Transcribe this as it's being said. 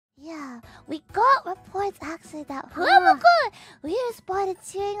we got reports actually that FUWAMOCO, we were spotted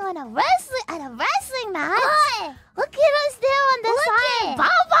cheering on a wrestling match. What? Look at us there on the side. Bow,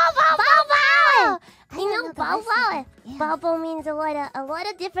 bow, bow, bow, bow. You know, bow bow. Yeah. Bow bow means a lot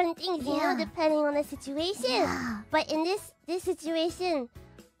of different things, you know, Yeah. depending on the situation. Yeah. But in this situation,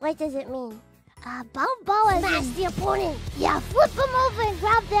 what does it mean? Bow bow as Smash in, the opponent. yeah, flip them over and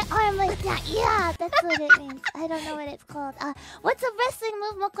grab their arm like that. Yeah, that's what it means. I don't know what it's called. What's a wrestling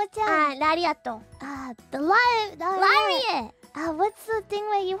move, Moko-chan? Lariato. The lariat. Lariat. What's the thing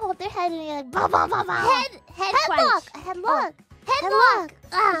where you hold their head and you're like, bow, bow, bow, bow. Headlock. Headlock. Headlock.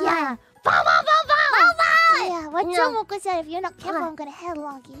 Yeah. Bow, bow, bow, bow. Bow bow. Yeah, watch No. out, Moko-chan. If you're not careful, I'm gonna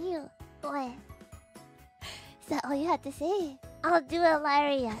headlock you. What? Is that all you had to say? I'll do a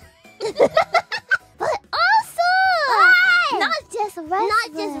lariat. But also, Why? not just wrestling.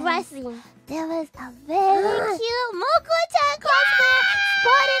 Not just wrestling. There was a very cute Moko-chan cosplayer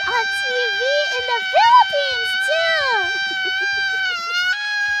spotted on TV in the Philippines too.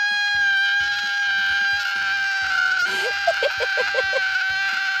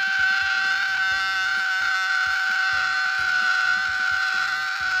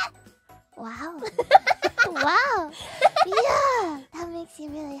 Wow. Wow. Yeah. That makes you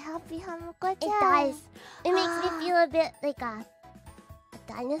really happy, huh, Moko-chan? It does. It makes me feel a bit like a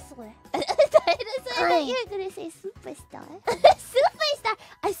dinosaur. I thought you were gonna say superstar. Superstar.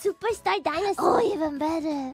 A superstar dinosaur. Oh, even better.